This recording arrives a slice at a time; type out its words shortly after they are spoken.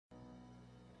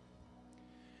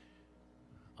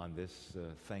on this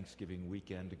Thanksgiving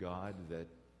weekend, God,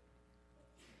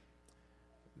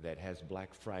 that has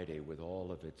Black Friday with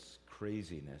all of its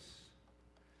craziness.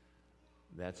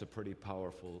 That's a pretty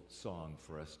powerful song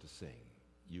for us to sing.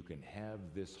 You can have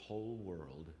this whole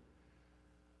world,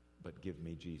 but give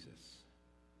me Jesus.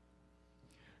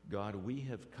 God, we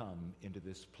have come into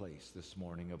this place this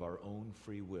morning of our own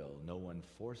free will. No one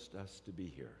forced us to be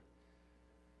here.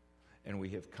 And we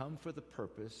have come for the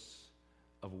purpose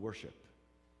of worship,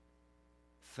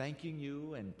 thanking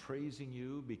you and praising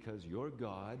you because you're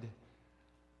God,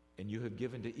 and you have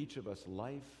given to each of us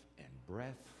life and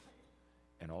breath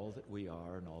and all that we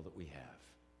are and all that we have.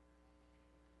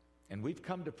 And we've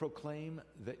come to proclaim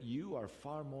that you are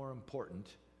far more important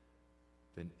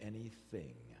than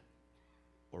anything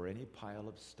or any pile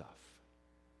of stuff.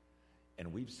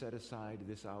 And we've set aside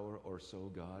this hour or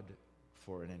so, God,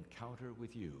 for an encounter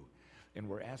with you. And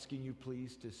we're asking you,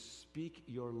 please, to speak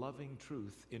your loving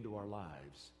truth into our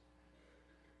lives.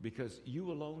 Because you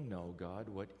alone know, God,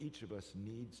 what each of us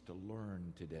needs to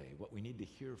learn today, what we need to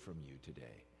hear from you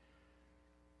today.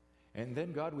 And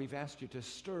then, God, we've asked you to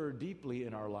stir deeply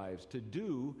in our lives, to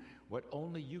do what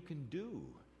only you can do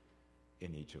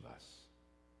in each of us.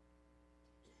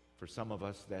 For some of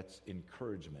us, that's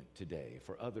encouragement today.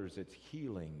 For others, it's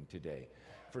healing today.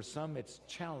 For some, it's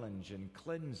challenge and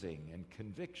cleansing and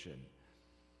conviction.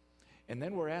 And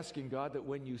then we're asking, God, that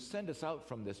when you send us out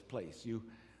from this place, you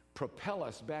propel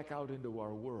us back out into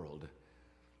our world,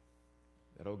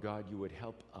 that, oh God, you would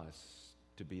help us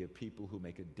to be a people who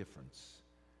make a difference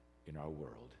in our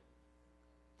world.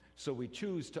 So we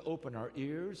choose to open our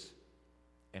ears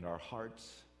and our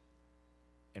hearts,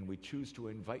 and we choose to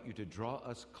invite you to draw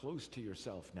us close to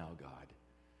yourself now, God,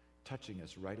 touching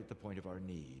us right at the point of our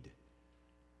need.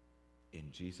 In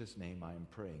Jesus' name, I am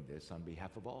praying this on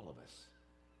behalf of all of us.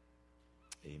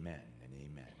 Amen and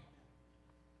amen.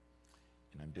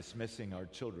 And I'm dismissing our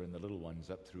children, the little ones,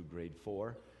 up through grade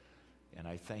 4. And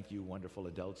I thank you, wonderful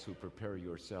adults, who prepare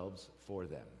yourselves for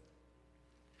them.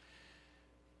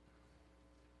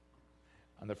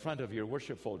 On the front of your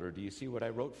worship folder, do you see what I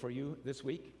wrote for you this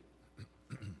week?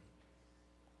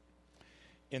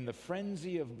 In the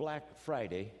frenzy of Black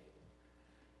Friday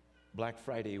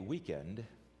weekend,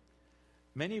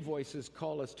 many voices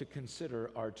call us to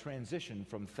consider our transition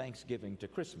from Thanksgiving to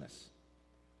Christmas.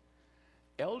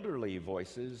 Elderly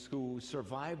voices who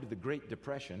survived the Great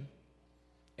Depression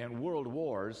and world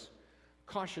wars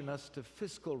caution us to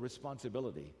fiscal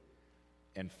responsibility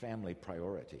and family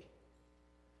priority.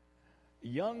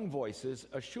 Young voices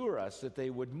assure us that they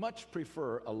would much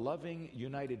prefer a loving,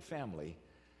 united family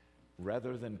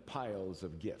rather than piles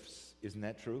of gifts. Isn't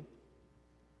that true?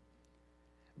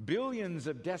 Billions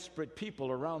of desperate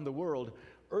people around the world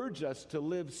urge us to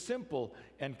live simple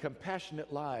and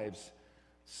compassionate lives,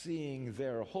 seeing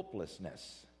their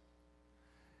hopelessness.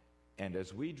 And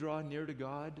as we draw near to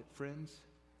God, friends,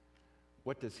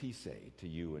 what does he say to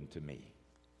you and to me?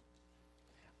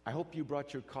 I hope you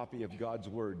brought your copy of God's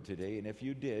Word today, and if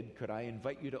you did, could I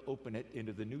invite you to open it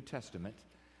into the New Testament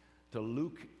to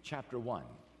Luke chapter 1.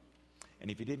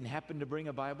 And if you didn't happen to bring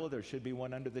a Bible, there should be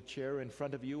one under the chair in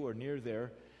front of you or near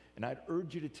there, and I'd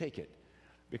urge you to take it,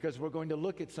 because we're going to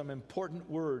look at some important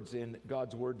words in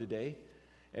God's Word today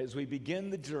as we begin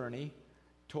the journey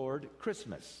toward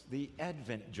Christmas, the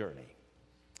Advent journey.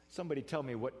 Somebody tell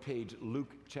me what page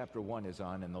Luke chapter 1 is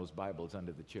on in those Bibles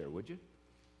under the chair, would you?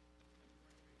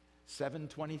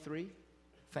 723?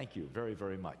 Thank you very,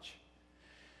 very much.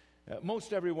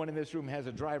 Most everyone in this room has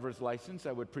a driver's license,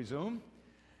 I would presume.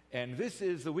 And this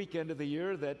is the weekend of the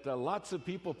year that lots of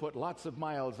people put lots of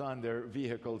miles on their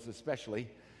vehicles especially.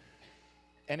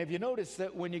 And if you notice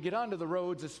that when you get onto the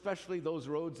roads, especially those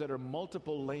roads that are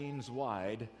multiple lanes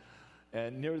wide,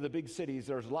 and near the big cities,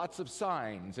 there's lots of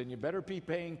signs, and you better be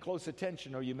paying close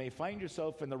attention or you may find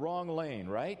yourself in the wrong lane,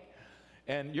 right?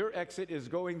 And your exit is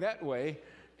going that way,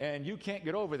 and you can't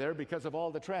get over there because of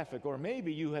all the traffic. Or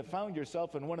maybe you have found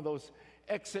yourself in one of those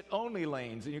exit-only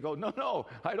lanes, and you go, no,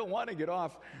 I don't want to get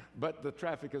off, but the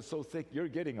traffic is so thick you're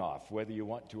getting off, whether you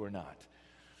want to or not.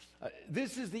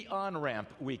 This is the on-ramp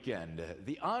weekend,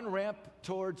 the on-ramp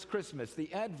towards Christmas,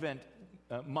 the Advent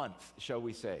month, shall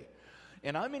we say.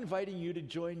 And I'm inviting you to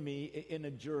join me in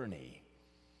a journey.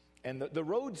 And the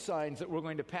road signs that we're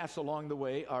going to pass along the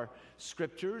way are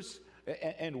scriptures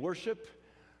and worship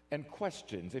and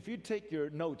questions. If you take your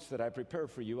notes that I prepare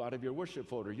for you out of your worship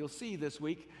folder, you'll see this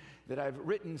week that I've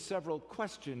written several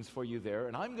questions for you there,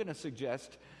 and I'm going to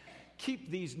suggest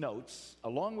keep these notes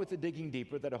along with the digging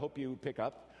deeper that I hope you pick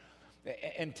up,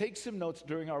 and take some notes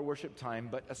during our worship time,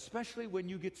 but especially when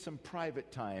you get some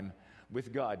private time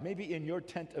with God. Maybe in your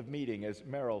tent of meeting, as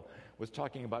Merrill was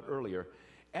talking about earlier,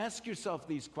 ask yourself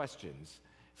these questions.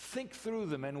 Think through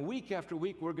them, and week after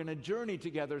week we're going to journey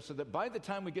together so that by the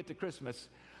time we get to Christmas,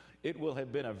 it will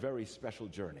have been a very special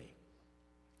journey.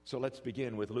 So let's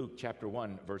begin with Luke chapter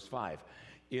 1, verse 5.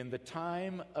 In the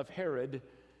time of Herod,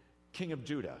 king of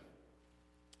Judah.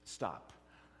 Stop.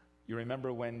 You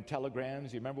remember when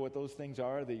telegrams, you remember what those things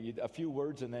are? A few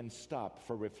words and then stop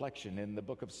for reflection. In the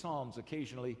book of Psalms,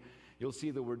 occasionally you'll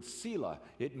see the word Selah.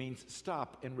 It means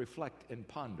stop and reflect and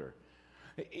ponder.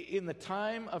 In the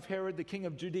time of Herod, the king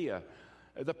of Judea,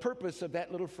 the purpose of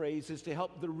that little phrase is to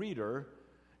help the reader,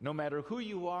 no matter who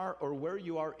you are or where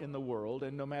you are in the world,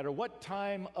 and no matter what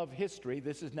time of history,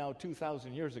 this is now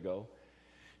 2,000 years ago,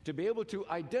 to be able to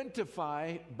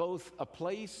identify both a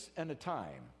place and a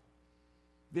time.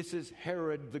 This is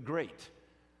Herod the Great.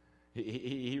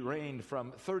 He reigned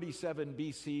from 37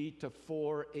 BC to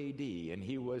 4 AD, and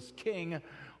he was king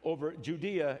over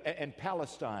Judea and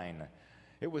Palestine.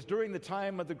 It was during the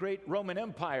time of the great Roman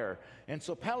Empire, and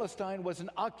so Palestine was an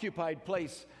occupied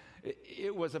place.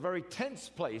 It was a very tense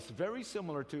place, very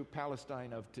similar to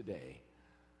Palestine of today.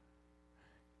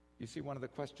 You see one of the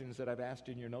questions that I've asked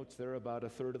in your notes there about a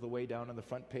third of the way down on the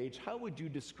front page. How would you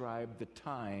describe the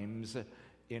times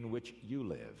in which you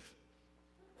live?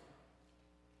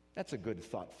 That's a good,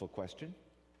 thoughtful question.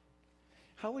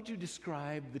 How would you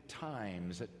describe the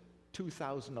times at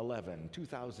 2011,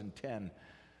 2010,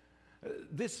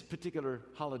 this particular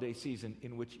holiday season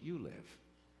in which you live?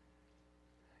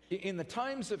 In the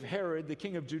times of Herod, the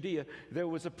king of Judea, there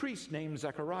was a priest named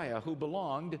Zechariah who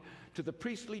belonged to the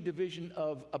priestly division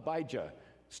of Abijah.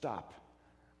 Stop.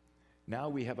 Now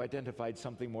we have identified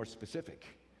something more specific.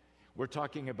 We're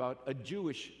talking about a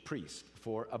Jewish priest,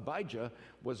 for Abijah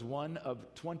was one of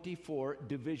 24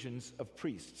 divisions of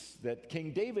priests that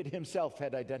King David himself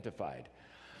had identified.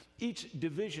 Each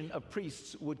division of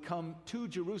priests would come to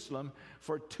Jerusalem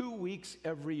for 2 weeks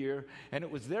every year, and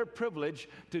it was their privilege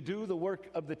to do the work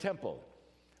of the temple.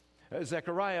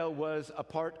 Zechariah was a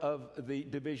part of the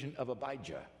division of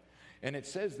Abijah, and it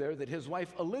says there that his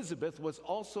wife Elizabeth was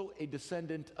also a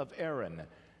descendant of Aaron.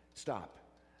 Stop.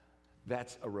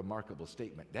 That's a remarkable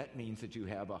statement. That means that you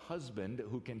have a husband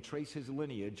who can trace his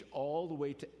lineage all the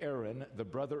way to Aaron, the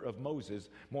brother of Moses,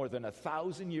 more than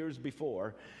 1,000 years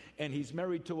before, and he's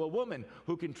married to a woman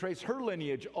who can trace her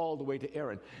lineage all the way to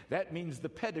Aaron. That means the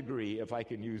pedigree, if I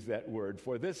can use that word,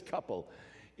 for this couple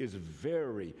is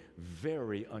very,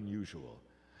 very unusual.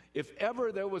 If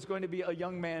ever there was going to be a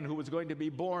young man who was going to be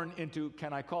born into,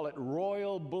 can I call it,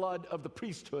 royal blood of the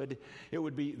priesthood, it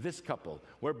would be this couple,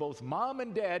 where both mom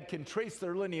and dad can trace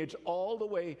their lineage all the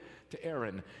way to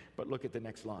Aaron. But look at the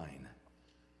next line.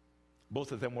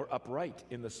 Both of them were upright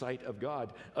in the sight of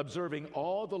God, observing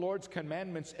all the Lord's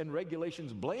commandments and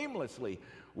regulations blamelessly.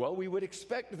 Well, we would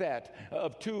expect that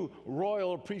of two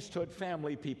royal priesthood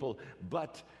family people,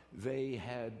 but they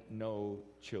had no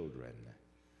children,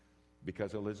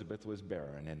 because Elizabeth was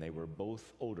barren, and they were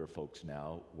both older folks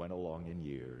now, went along in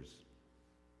years.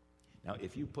 Now,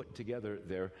 if you put together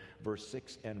there verse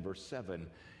 6 and verse 7,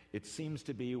 it seems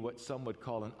to be what some would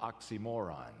call an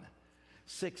oxymoron.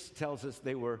 6 tells us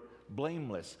they were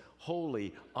blameless,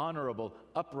 holy, honorable,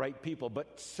 upright people,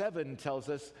 but 7 tells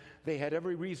us they had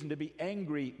every reason to be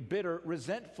angry, bitter,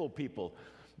 resentful people.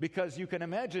 Because you can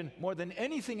imagine, more than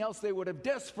anything else, they would have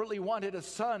desperately wanted a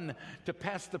son to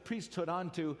pass the priesthood on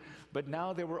to, but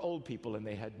now they were old people and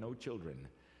they had no children.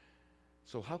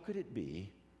 So how could it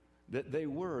be that they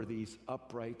were these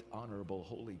upright, honorable,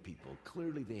 holy people?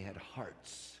 Clearly they had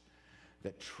hearts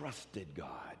that trusted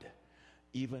God,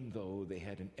 even though they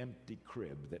had an empty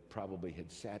crib that probably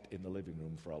had sat in the living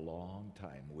room for a long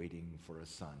time waiting for a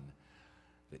son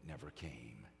that never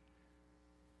came.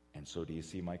 And so do you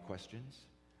see my questions?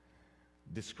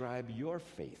 Describe your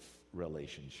faith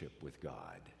relationship with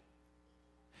God.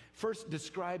 First,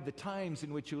 describe the times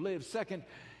in which you live. Second,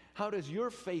 how does your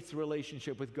faith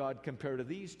relationship with God compare to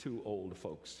these two old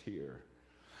folks here?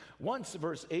 Once,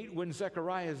 verse 8, when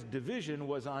Zechariah's division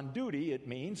was on duty, it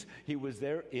means he was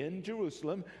there in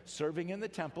Jerusalem serving in the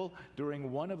temple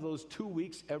during one of those 2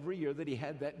 weeks every year that he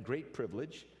had that great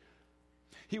privilege.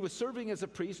 He was serving as a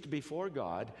priest before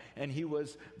God, and he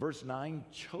was, verse 9,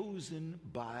 chosen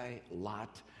by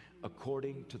lot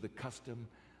according to the custom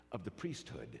of the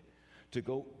priesthood to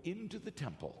go into the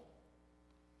temple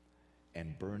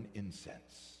and burn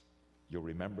incense. You'll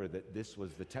remember that this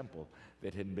was the temple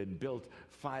that had been built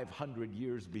 500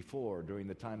 years before during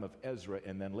the time of Ezra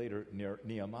and then later near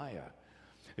Nehemiah.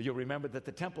 You'll remember that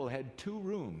the temple had 2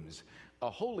 rooms, a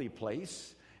holy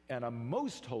place and a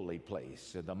most holy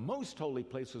place. And the most holy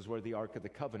place was where the Ark of the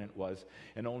Covenant was,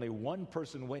 and only one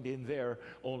person went in there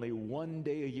only one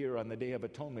day a year on the Day of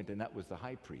Atonement, and that was the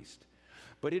high priest.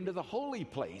 But into the holy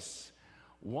place,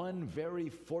 one very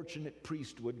fortunate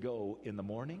priest would go in the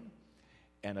morning,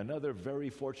 and another very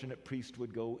fortunate priest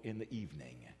would go in the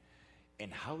evening.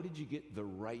 And how did you get the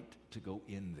right to go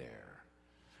in there?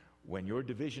 When your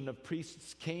division of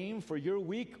priests came for your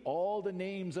week, all the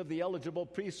names of the eligible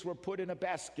priests were put in a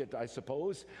basket, I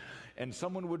suppose, and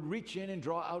someone would reach in and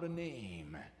draw out a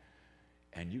name.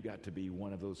 And you got to be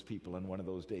one of those people on one of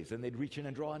those days. And they'd reach in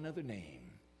and draw another name.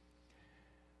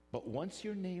 But once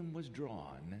your name was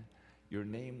drawn, your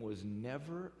name was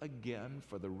never again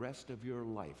for the rest of your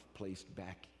life placed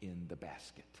back in the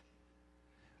basket.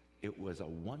 It was a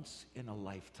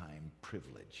once-in-a-lifetime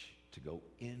privilege to go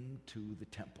into the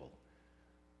temple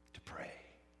to pray.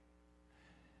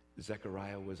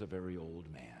 Zechariah was a very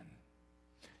old man.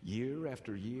 Year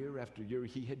after year after year,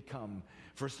 he had come,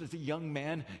 first as a young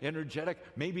man, energetic,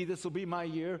 maybe this will be my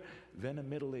year, then a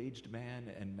middle-aged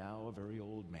man, and now a very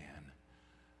old man.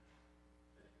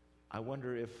 I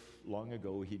wonder if long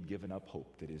ago he'd given up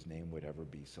hope that his name would ever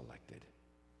be selected.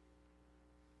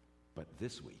 But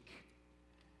this week,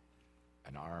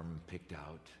 an arm picked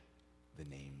out the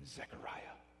name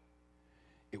Zechariah.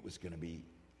 It was going to be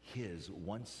his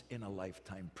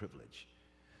once-in-a-lifetime privilege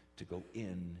to go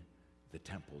in the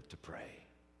temple to pray,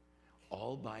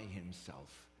 all by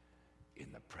himself in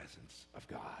the presence of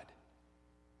God.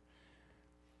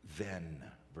 Then,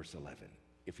 verse 11,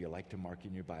 if you like to mark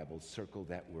in your Bible, circle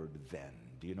that word then.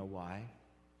 Do you know why?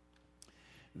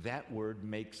 That word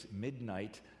makes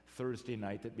midnight Thursday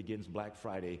night that begins Black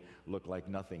Friday look like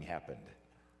nothing happened.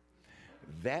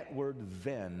 That word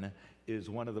then is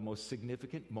one of the most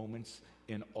significant moments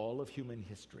in all of human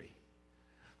history,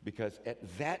 because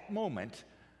at that moment,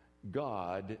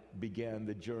 God began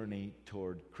the journey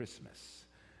toward Christmas.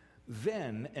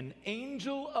 Then an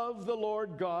angel of the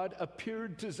Lord God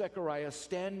appeared to Zechariah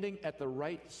standing at the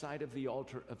right side of the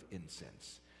altar of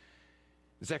incense.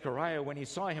 Zechariah, when he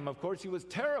saw him, of course, he was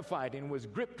terrified and was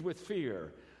gripped with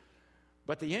fear.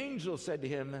 But the angel said to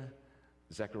him,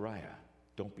 Zechariah,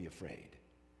 don't be afraid.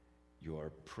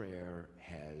 Your prayer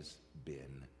has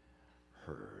been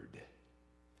heard.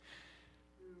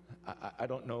 I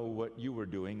don't know what you were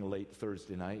doing late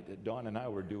Thursday night. Dawn and I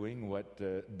were doing what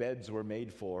beds were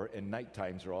made for, and night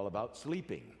times are all about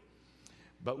sleeping.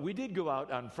 But we did go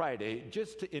out on Friday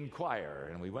just to inquire,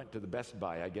 and we went to the Best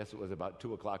Buy. I guess it was about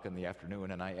 2 o'clock in the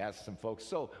afternoon, and I asked some folks,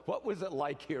 so what was it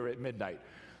like here at midnight?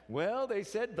 Well, they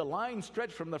said the line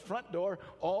stretched from the front door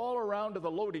all around to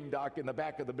the loading dock in the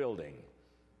back of the building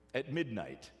at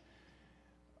midnight.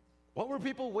 What were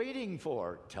people waiting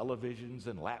for? Televisions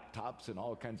and laptops and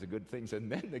all kinds of good things.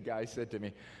 And then the guy said to me,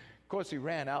 of course, he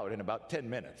ran out in about 10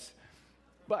 minutes.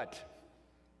 But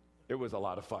it was a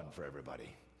lot of fun for everybody.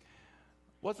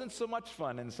 Wasn't so much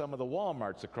fun in some of the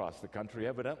Walmarts across the country.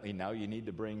 Evidently, now you need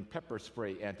to bring pepper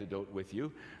spray antidote with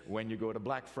you when you go to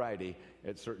Black Friday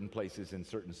at certain places in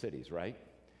certain cities, right?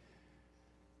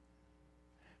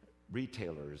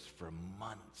 Retailers for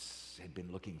months had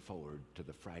been looking forward to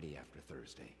the Friday after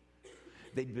Thursday.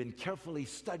 They'd been carefully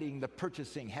studying the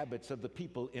purchasing habits of the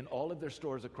people in all of their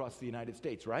stores across the United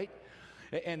States, right?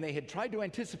 And they had tried to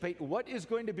anticipate what is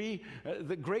going to be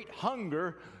the great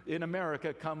hunger in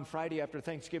America come Friday after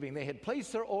Thanksgiving. They had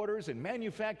placed their orders, and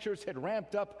manufacturers had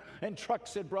ramped up, and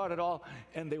trucks had brought it all,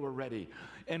 and they were ready.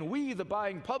 And we, the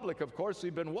buying public, of course,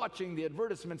 we've been watching the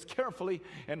advertisements carefully,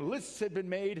 and lists had been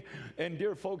made, and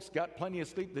dear folks got plenty of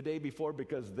sleep the day before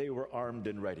because they were armed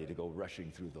and ready to go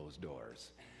rushing through those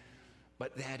doors.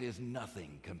 But that is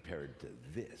nothing compared to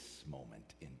this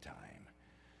moment in time,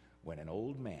 when an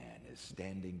old man is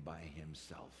standing by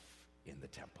himself in the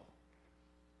temple,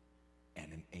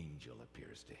 and an angel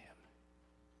appears to him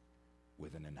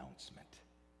with an announcement.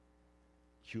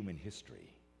 Human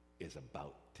history is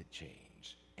about to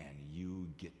change, and you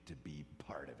get to be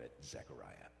part of it,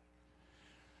 Zechariah.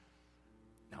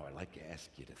 Now, I'd like to ask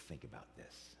you to think about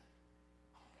this.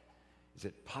 Is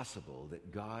it possible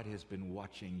that God has been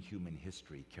watching human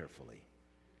history carefully,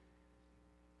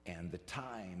 and the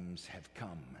times have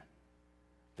come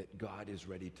that God is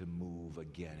ready to move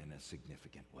again in a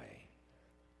significant way?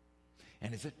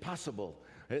 And is it possible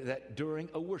that during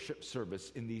a worship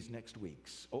service in these next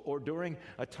weeks, or during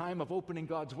a time of opening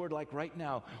God's Word like right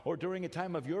now, or during a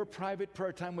time of your private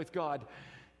prayer time with God,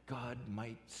 God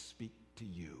might speak to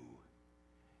you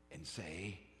and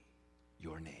say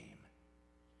your name?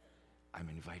 I'm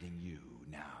inviting you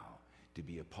now to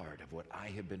be a part of what I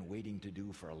have been waiting to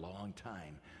do for a long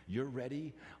time. You're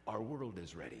ready. Our world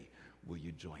is ready. Will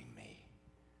you join me?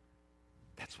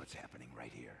 That's what's happening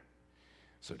right here.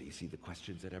 So do you see the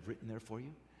questions that I've written there for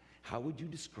you? How would you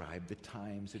describe the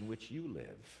times in which you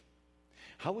live?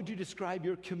 How would you describe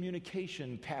your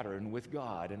communication pattern with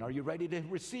God? And are you ready to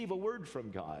receive a word from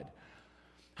God?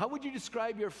 How would you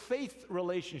describe your faith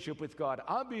relationship with God?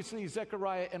 Obviously,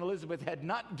 Zechariah and Elizabeth had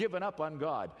not given up on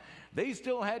God. They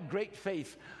still had great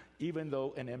faith, even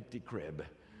though an empty crib.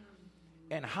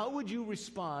 And how would you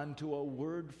respond to a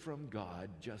word from God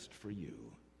just for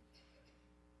you?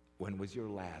 When was your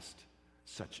last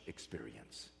such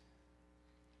experience?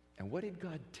 And what did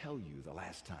God tell you the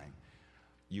last time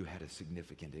you had a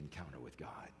significant encounter with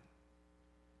God?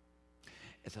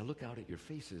 As I look out at your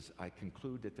faces, I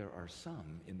conclude that there are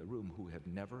some in the room who have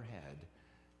never had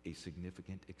a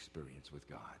significant experience with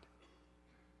God.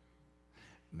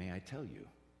 May I tell you,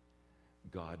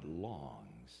 God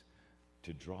longs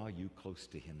to draw you close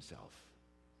to himself.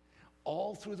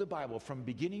 All through the Bible, from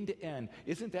beginning to end,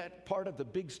 isn't that part of the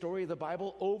big story of the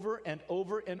Bible? Over and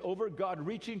over and over, God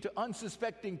reaching to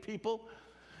unsuspecting people,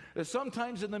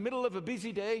 sometimes in the middle of a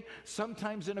busy day,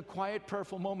 sometimes in a quiet,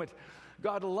 prayerful moment.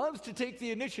 God loves to take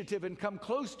the initiative and come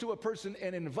close to a person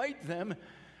and invite them,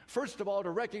 first of all,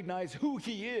 to recognize who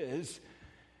he is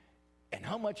and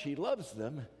how much he loves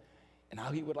them and how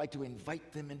he would like to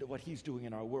invite them into what he's doing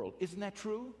in our world. Isn't that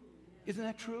true? Isn't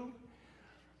that true?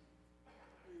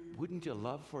 Wouldn't you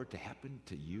love for it to happen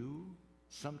to you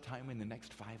sometime in the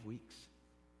next 5 weeks?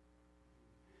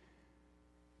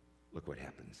 Look what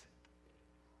happens.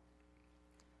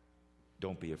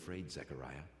 Don't be afraid,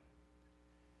 Zechariah.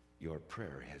 Your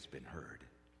prayer has been heard.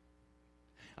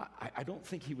 I don't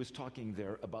think he was talking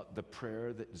there about the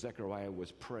prayer that Zechariah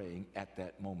was praying at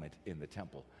that moment in the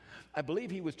temple. I believe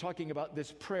he was talking about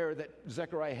this prayer that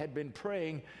Zechariah had been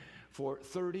praying for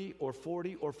 30 or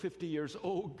 40 or 50 years.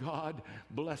 Oh God,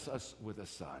 bless us with a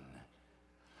son.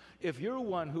 If you're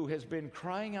one who has been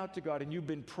crying out to God and you've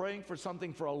been praying for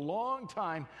something for a long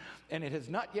time and it has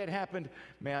not yet happened,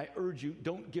 may I urge you,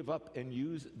 don't give up and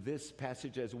use this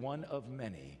passage as one of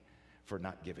many for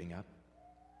not giving up.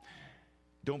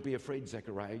 Don't be afraid,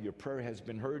 Zechariah. Your prayer has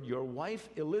been heard. Your wife,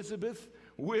 Elizabeth,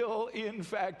 will in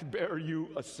fact bear you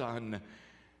a son.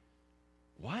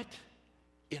 What?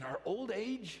 In our old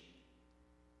age?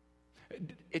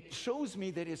 It shows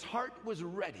me that his heart was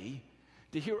ready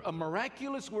to hear a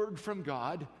miraculous word from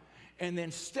God and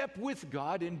then step with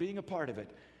God in being a part of it.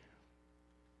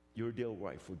 Your dear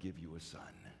wife will give you a son.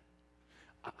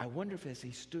 I wonder if as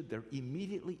he stood there,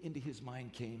 immediately into his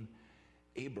mind came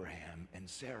Abraham and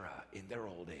Sarah in their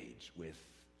old age with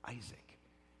Isaac.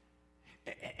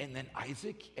 And then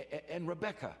Isaac and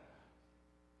Rebekah.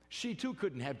 She too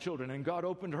couldn't have children, and God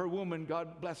opened her womb, and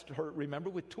God blessed her, remember,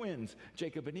 with twins,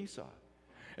 Jacob and Esau.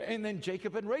 And then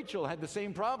Jacob and Rachel had the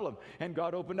same problem, and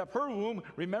God opened up her womb,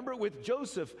 remember, with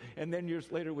Joseph, and then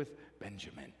years later with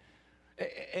Benjamin.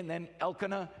 And then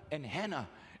Elkanah and Hannah,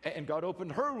 and God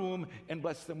opened her womb and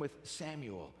blessed them with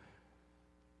Samuel.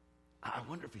 I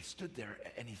wonder if he stood there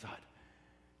and he thought,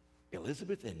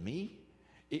 Elizabeth and me,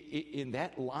 in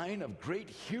that line of great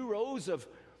heroes of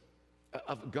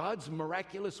God's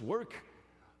miraculous work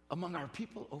among our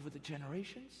people over the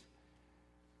generations,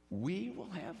 we will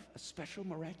have a special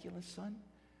miraculous son.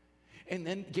 And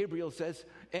then Gabriel says,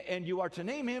 and you are to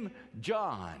name him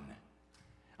John.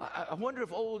 I wonder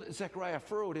if old Zechariah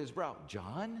furrowed his brow.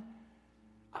 John?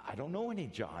 I don't know any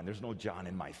John. There's no John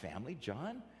in my family.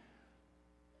 John?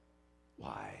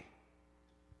 Why?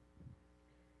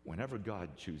 Whenever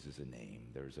God chooses a name,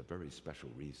 there's a very special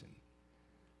reason.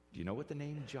 Do you know what the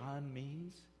name John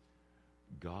means?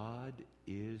 God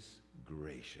is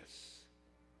gracious.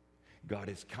 God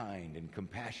is kind and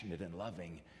compassionate and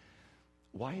loving.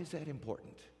 Why is that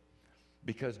important?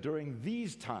 Because during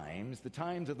these times, the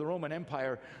times of the Roman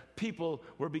Empire, people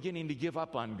were beginning to give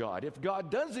up on God. If God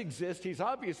does exist, he's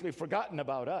obviously forgotten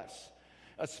about us,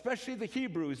 especially the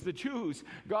Hebrews, the Jews.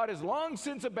 God has long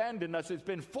since abandoned us. It's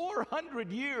been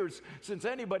 400 years since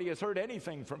anybody has heard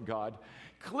anything from God.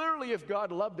 Clearly, if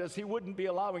God loved us, he wouldn't be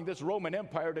allowing this Roman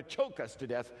Empire to choke us to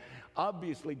death.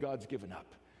 Obviously, God's given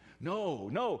up.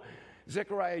 No.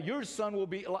 Zechariah, your son will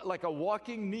be like a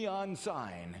walking neon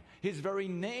sign. His very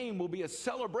name will be a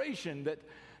celebration that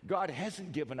God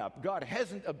hasn't given up. God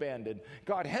hasn't abandoned.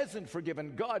 God hasn't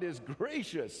forgiven. God is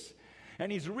gracious.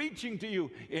 And he's reaching to you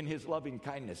in his loving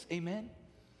kindness. Amen?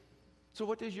 So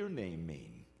what does your name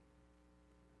mean?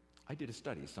 I did a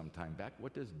study some time back.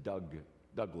 What does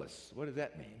Douglas, what does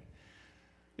that mean?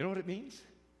 You know what it means?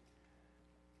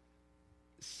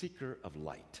 Seeker of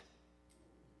light.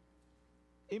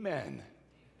 Amen.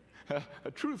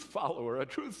 A truth follower, a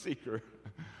truth seeker.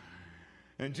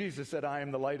 And Jesus said, I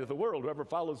am the light of the world. Whoever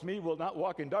follows me will not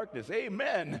walk in darkness.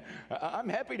 Amen. I'm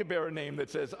happy to bear a name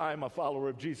that says I'm a follower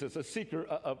of Jesus, a seeker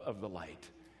of the light.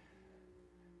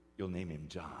 You'll name him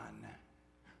John.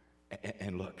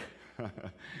 And look,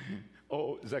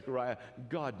 oh, Zechariah,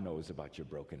 God knows about your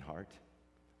broken heart.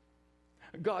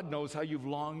 God knows how you've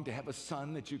longed to have a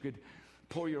son that you could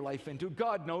pour your life into.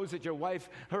 God knows that your wife,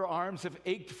 her arms have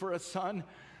ached for a son.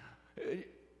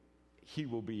 He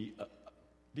will be,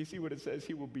 do you see what it says?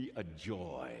 He will be a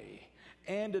joy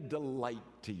and a delight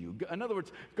to you. In other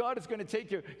words, God is going to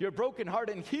take your broken heart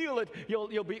and heal it.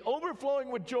 You'll be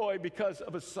overflowing with joy because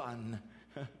of a son.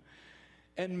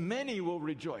 And many will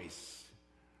rejoice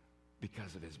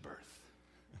because of his birth.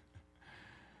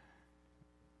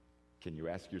 Can you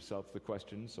ask yourself the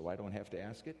question so I don't have to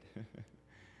ask it?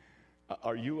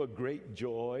 Are you a great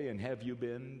joy, and have you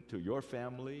been to your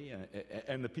family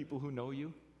and the people who know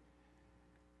you?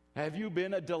 Have you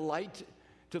been a delight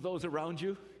to those around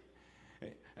you?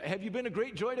 Have you been a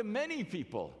great joy to many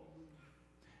people?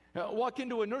 Walk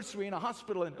into a nursery in a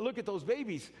hospital and look at those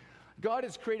babies. God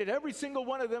has created every single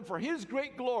one of them for his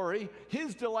great glory,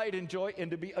 his delight and joy,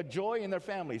 and to be a joy in their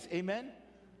families. Amen?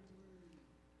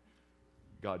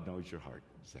 God knows your heart,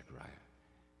 Zechariah.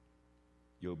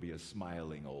 You'll be a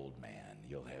smiling old man.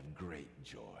 You'll have great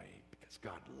joy because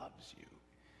God loves you.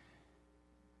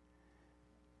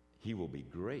 He will be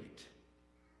great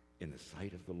in the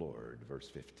sight of the Lord, verse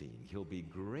 15. He'll be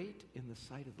great in the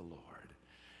sight of the Lord.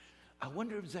 I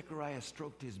wonder if Zechariah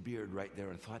stroked his beard right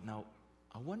there and thought, now,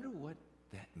 I wonder what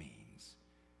that means.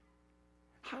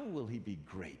 How will he be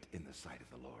great in the sight of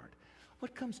the Lord?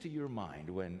 What comes to your mind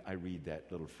when I read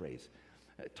that little phrase?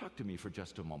 Talk to me for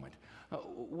just a moment.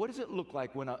 What does it look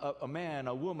like when a man,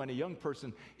 a woman, a young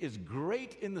person is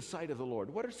great in the sight of the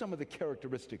Lord? What are some of the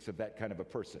characteristics of that kind of a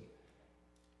person?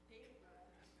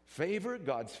 Favor,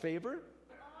 God's favor.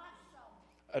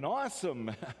 An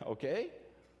awesome, okay.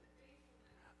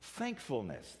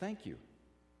 Thankfulness, thank you.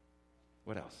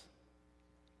 What else?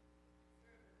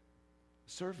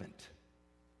 Servant.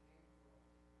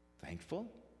 Thankful.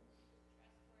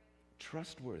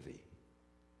 Trustworthy.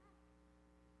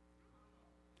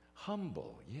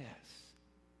 Humble, yes.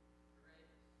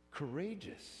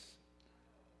 Courageous.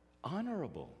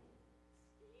 Honorable.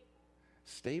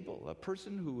 Stable. A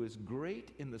person who is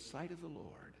great in the sight of the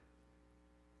Lord.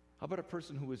 How about a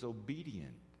person who is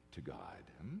obedient to God?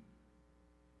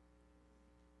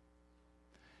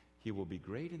 He will be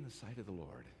great in the sight of the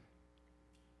Lord.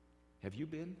 Have you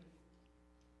been?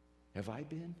 Have I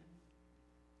been?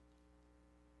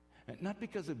 Not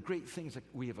because of great things that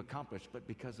we have accomplished, but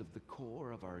because of the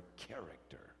core of our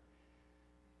character,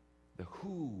 the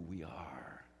who we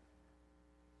are.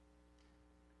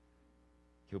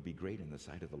 He'll be great in the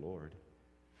sight of the Lord.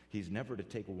 He's never to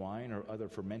take wine or other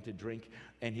fermented drink,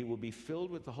 and he will be filled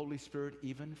with the Holy Spirit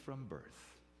even from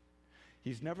birth.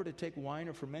 He's never to take wine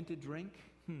or fermented drink?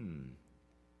 Do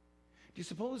you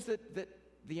suppose that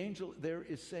the angel there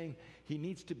is saying he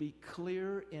needs to be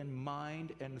clear in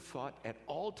mind and thought at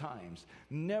all times,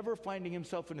 never finding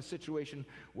himself in a situation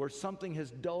where something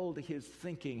has dulled his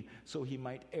thinking so he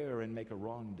might err and make a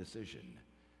wrong decision,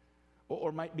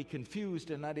 or might be confused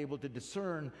and not able to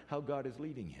discern how God is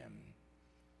leading him,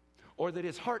 or that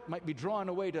his heart might be drawn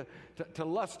away to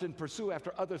lust and pursue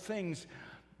after other things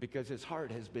because his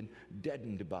heart has been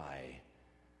deadened by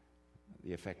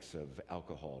the effects of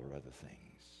alcohol or other things.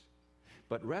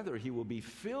 But rather, he will be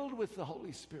filled with the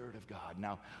Holy Spirit of God.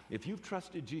 Now, if you've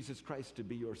trusted Jesus Christ to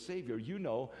be your Savior, you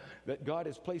know that God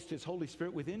has placed his Holy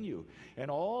Spirit within you. And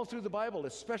all through the Bible,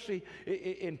 especially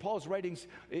in Paul's writings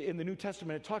in the New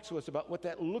Testament, it talks to us about what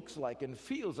that looks like and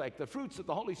feels like. The fruits of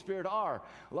the Holy Spirit are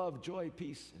love, joy,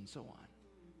 peace, and so on.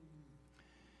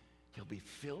 He'll be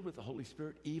filled with the Holy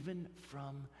Spirit even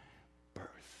from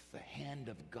birth. The hand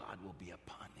of God will be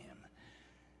upon him.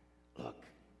 Look.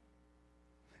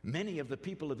 Many of the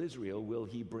people of Israel will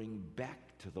he bring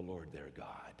back to the Lord their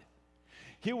God.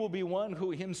 He will be one who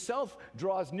himself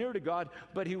draws near to God,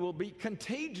 but he will be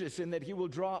contagious in that he will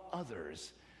draw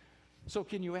others. So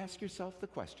can you ask yourself the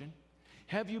question,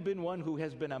 have you been one who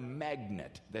has been a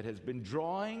magnet that has been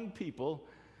drawing people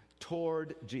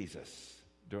toward Jesus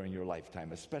during your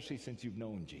lifetime, especially since you've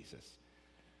known Jesus?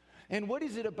 And what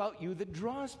is it about you that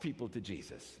draws people to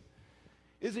Jesus?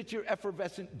 Is it your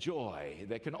effervescent joy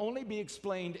that can only be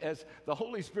explained as the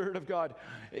Holy Spirit of God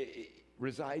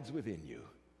resides within you?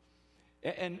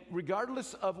 And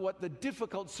regardless of what the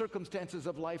difficult circumstances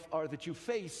of life are that you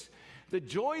face, the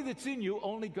joy that's in you,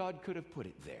 only God could have put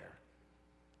it there.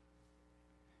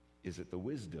 Is it the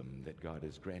wisdom that God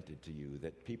has granted to you,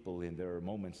 that people in their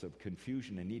moments of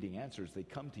confusion and needing answers, they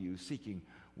come to you seeking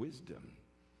wisdom?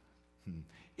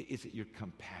 Is it your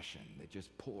compassion that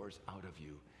just pours out of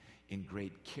you in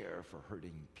great care for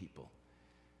hurting people?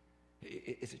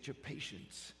 Is it your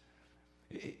patience?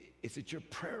 Is it your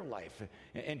prayer life?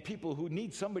 And people who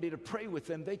need somebody to pray with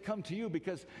them, they come to you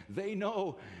because they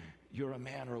know you're a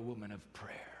man or a woman of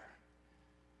prayer.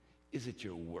 Is it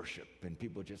your worship? And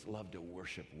people just love to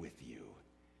worship with you.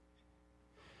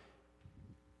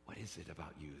 What is it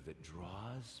about you that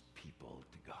draws people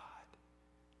to God?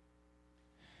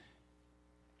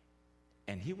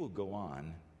 And he will go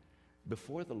on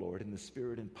before the Lord in the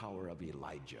spirit and power of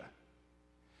Elijah.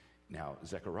 Now,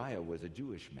 Zechariah was a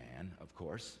Jewish man, of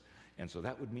course, and so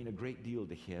that would mean a great deal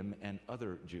to him and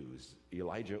other Jews.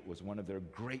 Elijah was one of their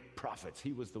great prophets.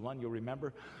 He was the one, you'll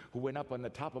remember, who went up on the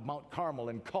top of Mount Carmel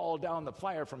and called down the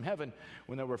fire from heaven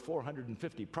when there were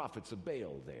 450 prophets of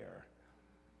Baal there.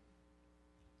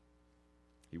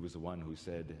 He was the one who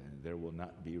said, there will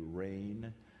not be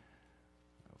rain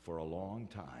for a long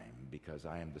time because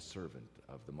I am the servant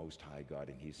of the Most High God,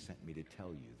 and he sent me to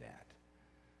tell you that.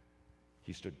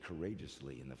 He stood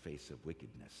courageously in the face of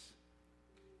wickedness.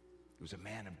 He was a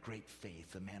man of great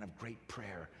faith, a man of great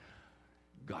prayer.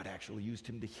 God actually used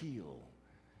him to heal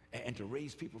and to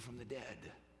raise people from the dead.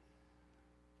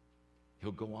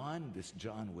 He'll go on, this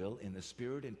John will, in the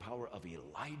spirit and power of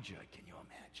Elijah, can you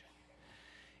imagine?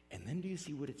 And then do you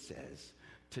see what it says?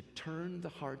 To turn the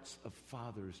hearts of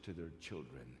fathers to their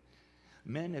children.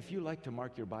 Men, if you like to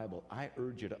mark your Bible, I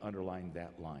urge you to underline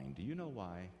that line. Do you know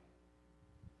why?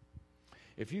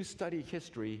 If you study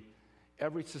history,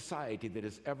 every society that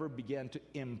has ever begun to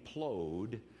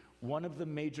implode, one of the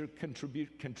major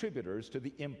contributors to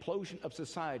the implosion of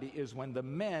society is when the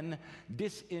men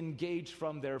disengage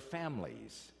from their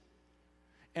families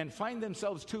and find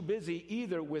themselves too busy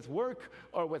either with work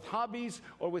or with hobbies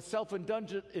or with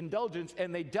self-indulgence,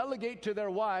 and they delegate to their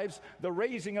wives the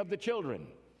raising of the children.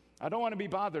 I don't want to be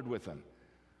bothered with them.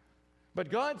 But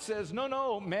God says,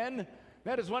 no, men,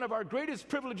 that is one of our greatest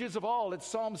privileges of all. It's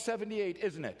Psalm 78,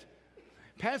 isn't it?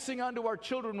 Passing on to our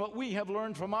children what we have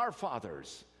learned from our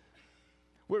fathers.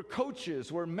 We're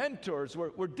coaches, we're mentors,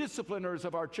 we're discipliners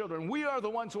of our children. We are the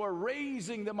ones who are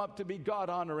raising them up to be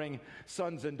God-honoring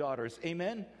sons and daughters.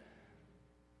 Amen?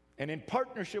 And in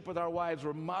partnership with our wives,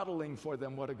 we're modeling for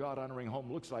them what a God-honoring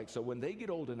home looks like. So when they get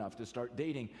old enough to start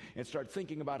dating and start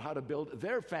thinking about how to build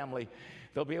their family,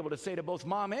 they'll be able to say to both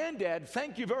mom and dad,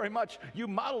 thank you very much. You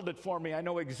modeled it for me. I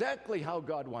know exactly how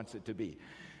God wants it to be.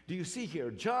 Do you see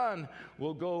here? John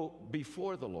will go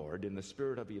before the Lord in the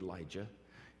spirit of Elijah,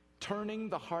 turning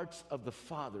the hearts of the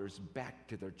fathers back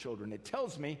to their children. It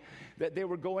tells me that they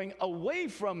were going away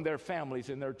from their families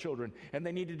and their children, and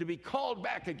they needed to be called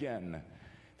back again.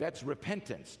 That's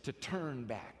repentance, to turn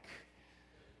back.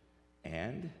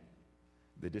 And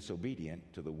the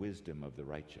disobedient to the wisdom of the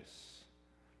righteous.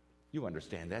 You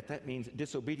understand that. That means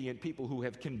disobedient people who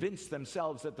have convinced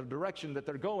themselves that the direction that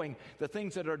they're going, the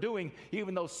things that they're doing,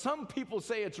 even though some people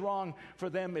say it's wrong, for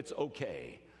them it's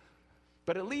okay.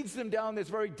 But it leads them down this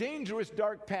very dangerous,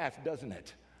 dark path, doesn't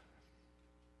it?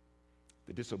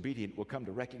 The disobedient will come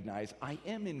to recognize, I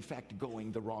am in fact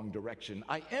going the wrong direction.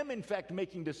 I am in fact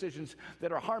making decisions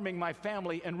that are harming my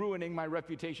family and ruining my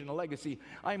reputation and legacy.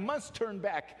 I must turn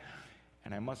back,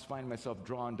 and I must find myself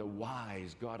drawn to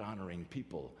wise, God-honoring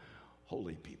people,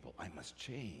 holy people. I must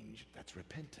change. That's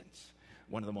repentance.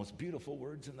 One of the most beautiful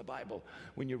words in the Bible.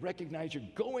 When you recognize you're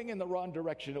going in the wrong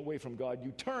direction away from God,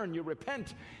 you turn, you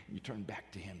repent, and you turn back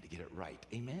to him to get it right.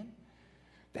 Amen?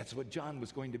 That's what John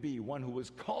was going to be, one who was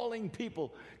calling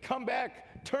people, come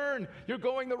back, turn, you're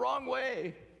going the wrong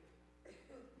way.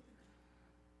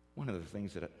 One of the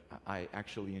things that I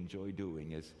actually enjoy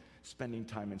doing is spending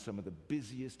time in some of the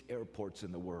busiest airports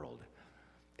in the world.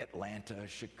 Atlanta,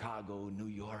 Chicago, New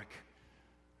York.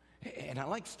 And I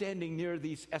like standing near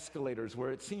these escalators where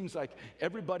it seems like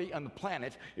everybody on the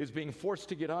planet is being forced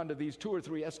to get onto these 2 or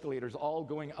 3 escalators, all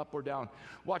going up or down,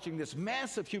 watching this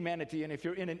mass of humanity. And if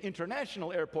you're in an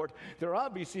international airport, they're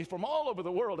obviously from all over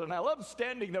the world. And I love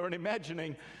standing there and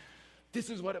imagining this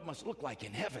is what it must look like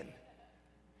in heaven.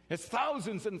 As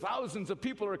thousands and thousands of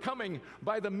people are coming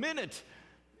by the minute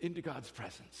into God's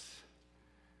presence.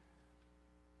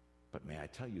 But may I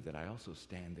tell you that I also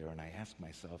stand there and I ask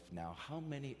myself, now, how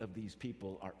many of these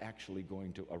people are actually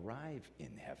going to arrive in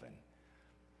heaven?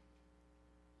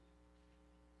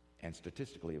 And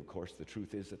statistically, of course, the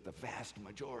truth is that the vast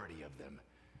majority of them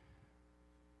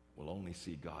will only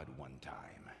see God one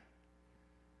time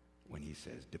when he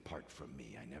says, depart from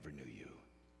me, I never knew you.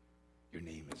 Your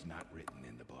name is not written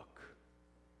in the book.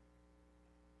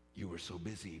 You were so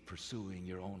busy pursuing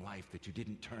your own life that you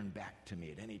didn't turn back to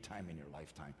me at any time in your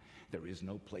lifetime. There is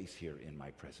no place here in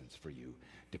my presence for you.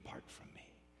 Depart from me.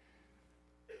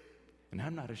 And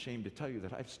I'm not ashamed to tell you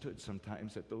that I've stood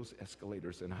sometimes at those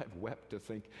escalators and I've wept to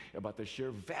think about the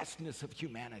sheer vastness of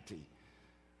humanity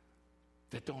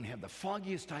that don't have the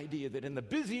foggiest idea that in the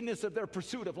busyness of their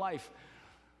pursuit of life,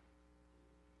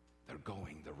 they're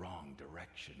going the wrong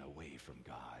direction away from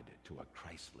God to a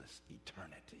Christless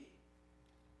eternity.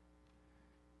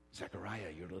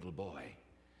 Zechariah, your little boy,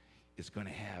 is going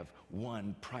to have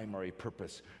one primary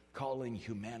purpose: calling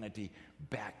humanity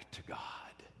back to God,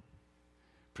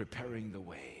 preparing the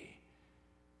way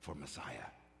for Messiah.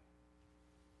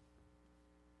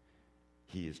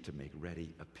 He is to make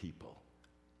ready a people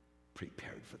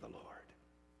prepared for the Lord.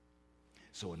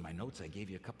 So in my notes, I gave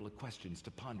you a couple of questions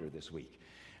to ponder this week.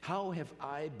 How have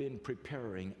I been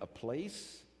preparing a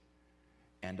place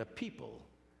and a people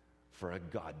for a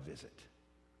God visit?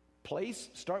 Place,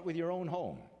 start with your own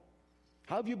home.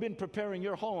 How have you been preparing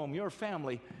your home, your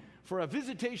family, for a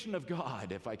visitation of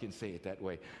God, if I can say it that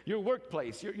way? Your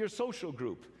workplace, your social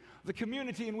group, the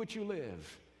community in which you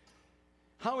live.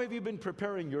 How have you been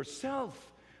preparing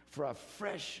yourself for a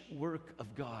fresh work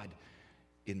of God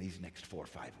in these next 4 or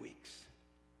 5 weeks?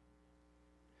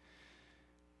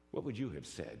 What would you have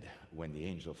said when the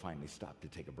angel finally stopped to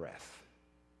take a breath?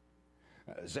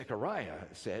 Zechariah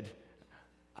said,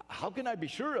 "How can I be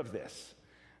sure of this?"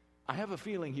 I have a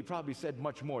feeling he probably said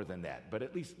much more than that, but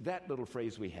at least that little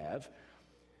phrase we have.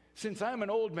 "Since I'm an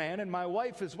old man and my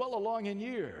wife is well along in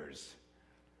years."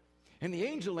 And the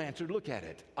angel answered, look at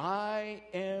it, "I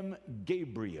am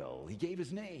Gabriel." He gave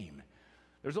his name.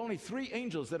 There's only 3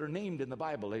 angels that are named in the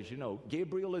Bible, as you know.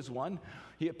 Gabriel is one.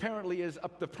 He apparently is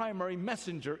the primary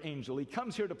messenger angel. He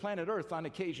comes here to planet Earth on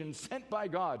occasion, sent by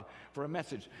God for a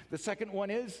message. The second one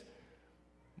is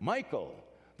Michael,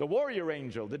 the warrior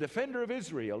angel, the defender of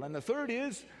Israel. And the third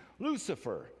is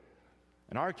Lucifer,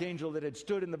 an archangel that had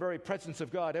stood in the very presence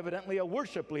of God, evidently a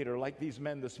worship leader like these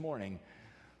men this morning.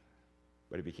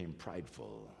 But he became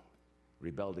prideful,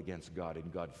 rebelled against God,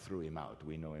 and God threw him out.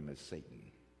 We know him as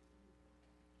Satan.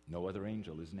 No other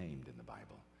angel is named in the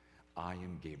Bible. I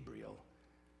am Gabriel,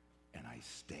 and I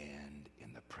stand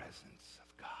in the presence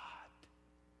of God.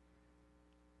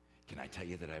 Can I tell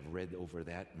you that I've read over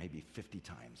that maybe 50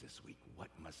 times this week? What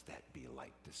must that be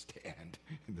like to stand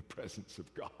in the presence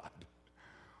of God?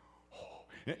 Oh,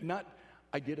 not,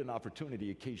 I get an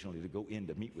opportunity occasionally to go in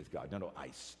to meet with God. No, I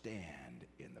stand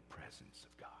in the presence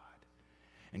of God.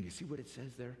 And you see what it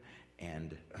says there?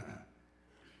 And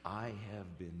I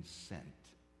have been sent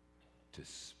to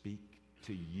speak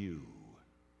to you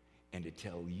and to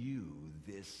tell you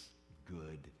this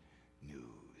good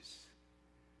news.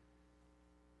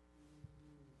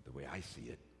 The way I see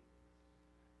it,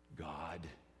 God,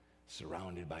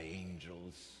 surrounded by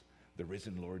angels, the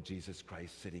risen Lord Jesus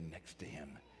Christ sitting next to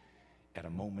him at a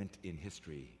moment in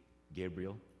history.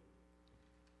 Gabriel,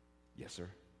 yes, sir?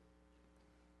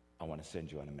 I want to send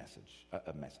you on a message,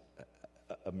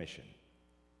 a mission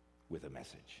with a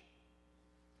message.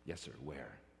 Yes, sir.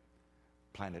 Where?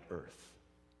 Planet Earth,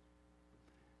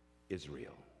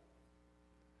 Israel,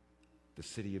 the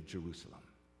city of Jerusalem,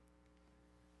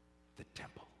 the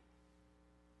temple.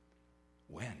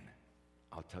 When?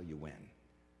 I'll tell you when.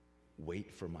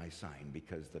 Wait for my sign,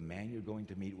 because the man you're going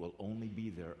to meet will only be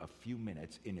there a few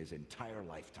minutes in his entire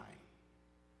lifetime.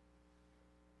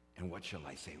 And what shall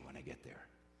I say when I get there?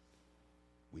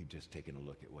 We've just taken a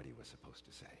look at what he was supposed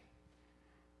to say.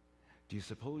 Do you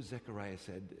suppose Zechariah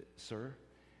said, "Sir,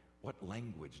 what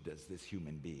language does this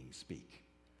human being speak?"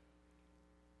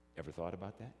 Ever thought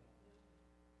about that?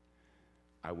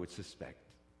 I would suspect,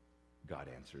 God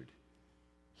answered,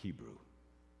 Hebrew.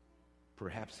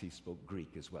 Perhaps he spoke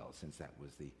Greek as well, since that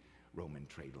was the Roman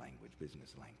trade language,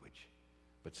 business language.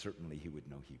 But certainly he would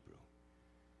know Hebrew.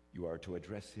 You are to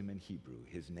address him in Hebrew.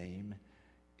 His name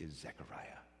is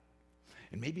Zechariah.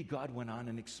 And maybe God went on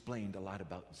and explained a lot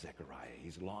about Zechariah.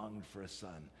 He's longed for a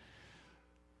son.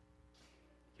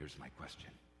 Here's my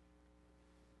question.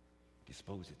 Do you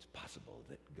suppose it's possible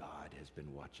that God has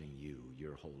been watching you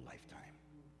your whole lifetime?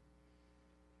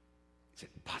 Is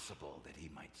it possible that he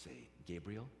might say,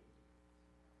 "Gabriel,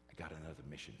 I got another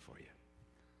mission for you.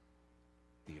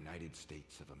 The United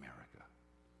States of America,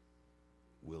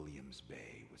 Williams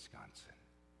Bay, Wisconsin,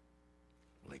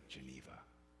 Lake Geneva,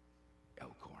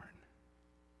 Elkhorn."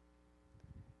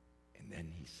 And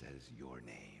then he says your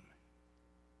name.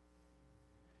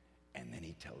 And then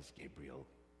he tells Gabriel,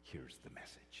 here's the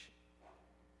message.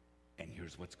 And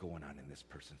here's what's going on in this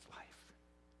person's life.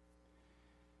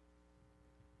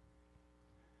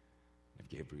 If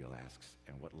Gabriel asks,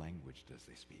 and what language does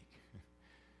they speak?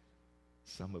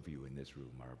 Some of you in this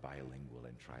room are bilingual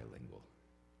and trilingual.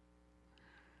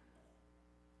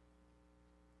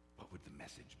 What would the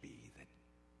message be that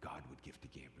God would give to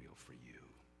Gabriel for you?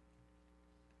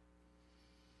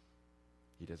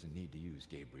 He doesn't need to use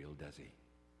Gabriel, does he?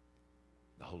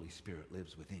 The Holy Spirit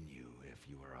lives within you if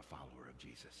you are a follower of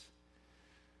Jesus.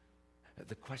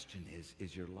 The question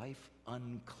is your life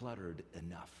uncluttered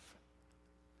enough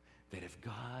that if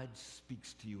God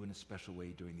speaks to you in a special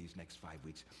way during these next 5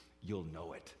 weeks, you'll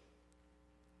know it?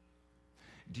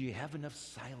 Do you have enough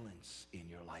silence in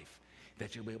your life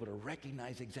that you'll be able to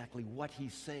recognize exactly what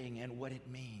he's saying and what it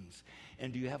means?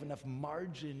 And do you have enough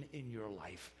margin in your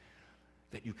life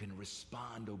that you can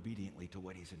respond obediently to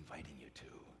what he's inviting you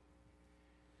to?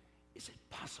 Is it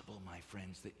possible, my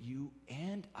friends, that you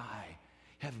and I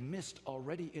have missed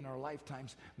already in our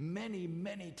lifetimes many,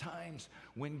 many times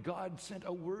when God sent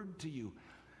a word to you,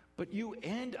 but you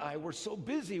and I were so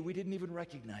busy we didn't even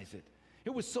recognize it?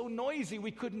 It was so noisy we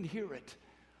couldn't hear it.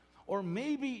 Or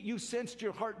maybe you sensed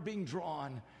your heart being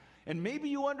drawn, and maybe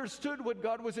you understood what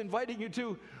God was inviting you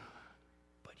to,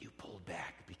 but you pulled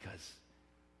back because,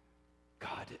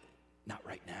 God, not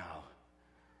right now.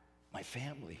 My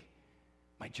family,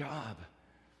 my job,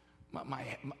 my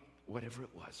whatever it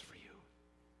was for you.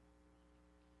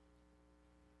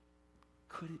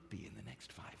 Could it be in the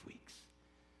next 5 weeks,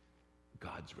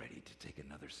 God's ready to take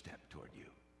another step toward you?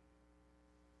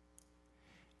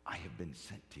 I have been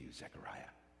sent to you, Zechariah,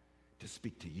 to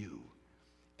speak to you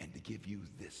and to give you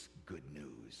this good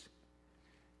news.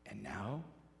 And now,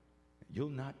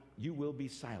 you will be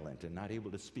silent and not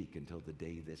able to speak until the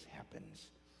day this happens,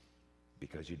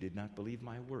 because you did not believe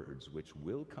my words, which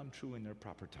will come true in their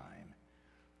proper time.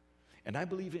 And I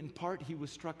believe in part he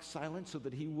was struck silent so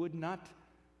that he would not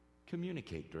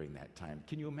communicate during that time.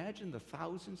 Can you imagine the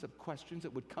thousands of questions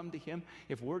that would come to him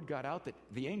if word got out that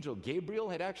the angel Gabriel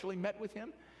had actually met with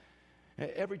him?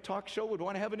 Every talk show would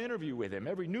want to have an interview with him.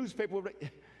 Every newspaper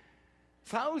would...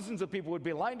 Thousands of people would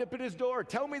be lined up at his door.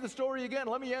 Tell me the story again.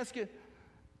 Let me ask you.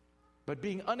 But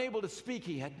being unable to speak,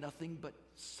 he had nothing but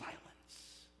silence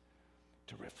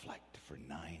to reflect for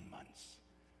 9 months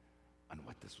on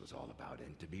what this was all about,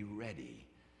 and to be ready,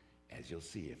 as you'll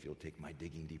see if you'll take my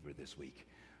digging deeper this week,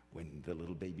 when the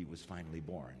little baby was finally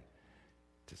born,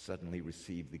 to suddenly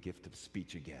receive the gift of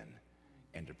speech again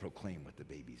and to proclaim what the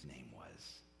baby's name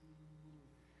was.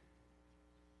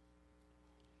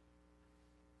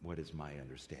 What is my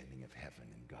understanding of heaven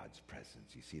and God's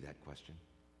presence? You see that question?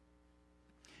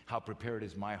 How prepared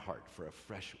is my heart for a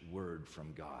fresh word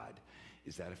from God?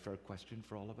 Is that a fair question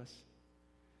for all of us?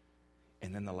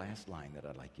 And then the last line that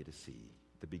I'd like you to see,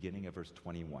 the beginning of verse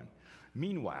 21.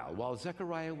 Meanwhile, while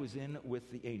Zechariah was in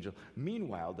with the angel,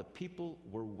 meanwhile, the people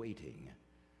were waiting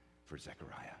for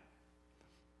Zechariah.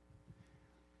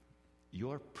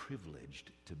 You're privileged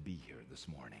to be here this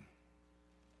morning.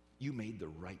 You made the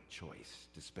right choice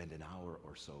to spend an hour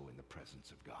or so in the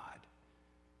presence of God.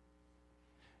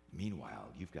 Meanwhile,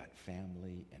 you've got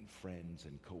family and friends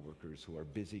and coworkers who are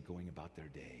busy going about their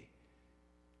day.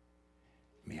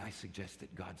 May I suggest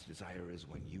that God's desire is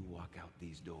when you walk out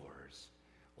these doors,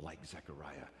 like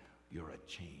Zechariah, you're a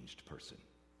changed person.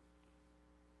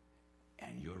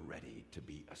 And you're ready to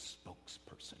be a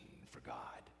spokesperson for God.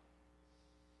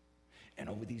 And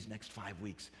over these next 5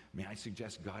 weeks, may I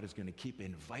suggest God is going to keep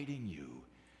inviting you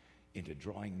into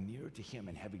drawing near to him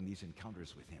and having these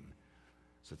encounters with him,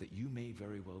 so that you may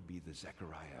very well be the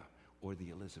Zechariah or the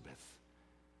Elizabeth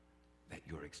that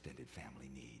your extended family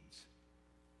needs,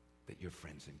 that your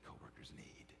friends and coworkers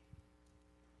need.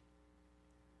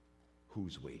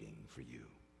 Who's waiting for you?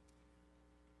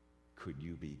 Could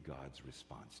you be God's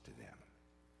response to them?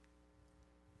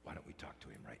 Why don't we talk to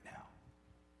him right now?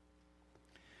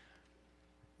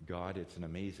 God, it's an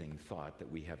amazing thought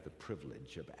that we have the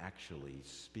privilege of actually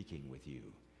speaking with you.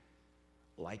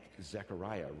 Like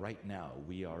Zechariah, right now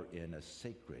we are in a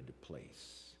sacred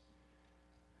place,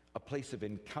 a place of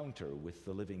encounter with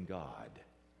the living God,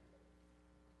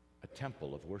 a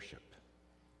temple of worship.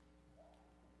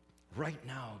 Right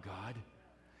now, God,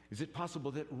 is it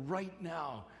possible that right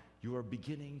now you are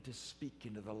beginning to speak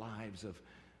into the lives of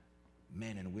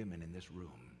men and women in this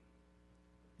room,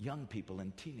 young people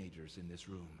and teenagers in this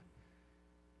room,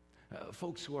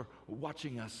 folks who are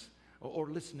watching us or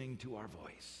listening to our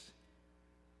voice,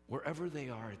 wherever they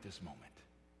are at this moment?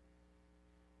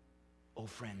 Oh,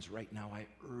 friends, right now I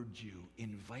urge you,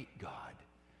 invite God.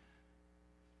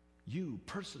 You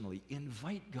personally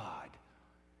invite God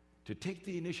to take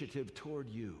the initiative toward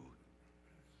you,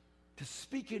 to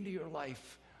speak into your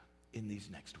life in these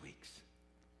next weeks.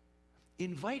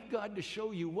 Invite God to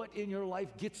show you what in your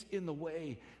life gets in the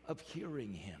way of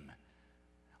hearing him,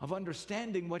 of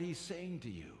understanding what he's saying to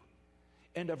you,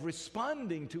 and of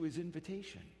responding to his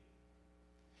invitation.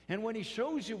 And when he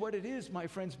shows you what it is, my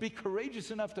friends, be courageous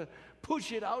enough to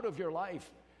push it out of your life.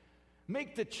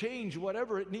 Make the change,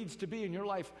 whatever it needs to be in your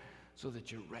life, so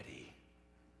that you're ready.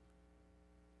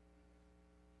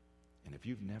 And if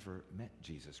you've never met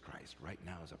Jesus Christ, right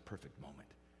now is a perfect moment.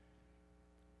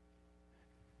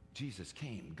 Jesus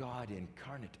came, God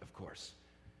incarnate, of course,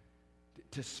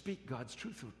 to speak God's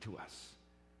truth to us.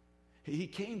 He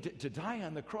came to die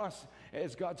on the cross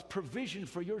as God's provision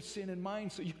for your sin and mine,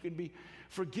 so you can be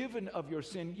forgiven of your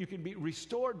sin. You can be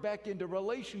restored back into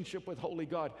relationship with holy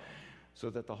God, so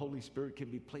that the Holy Spirit can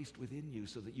be placed within you,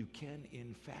 so that you can,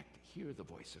 in fact, hear the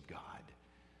voice of God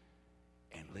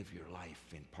and live your life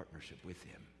in partnership with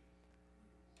him.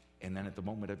 And then at the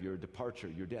moment of your departure,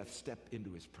 your death, step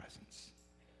into his presence.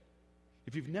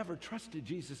 If you've never trusted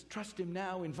Jesus, trust him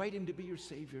now. Invite him to be your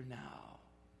Savior now.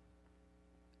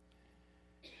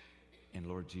 And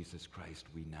Lord Jesus Christ,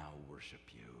 we now worship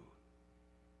you.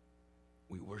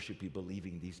 We worship you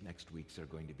believing these next weeks are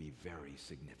going to be very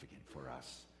significant for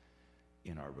us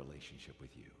in our relationship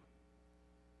with you.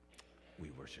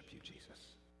 We worship you, Jesus.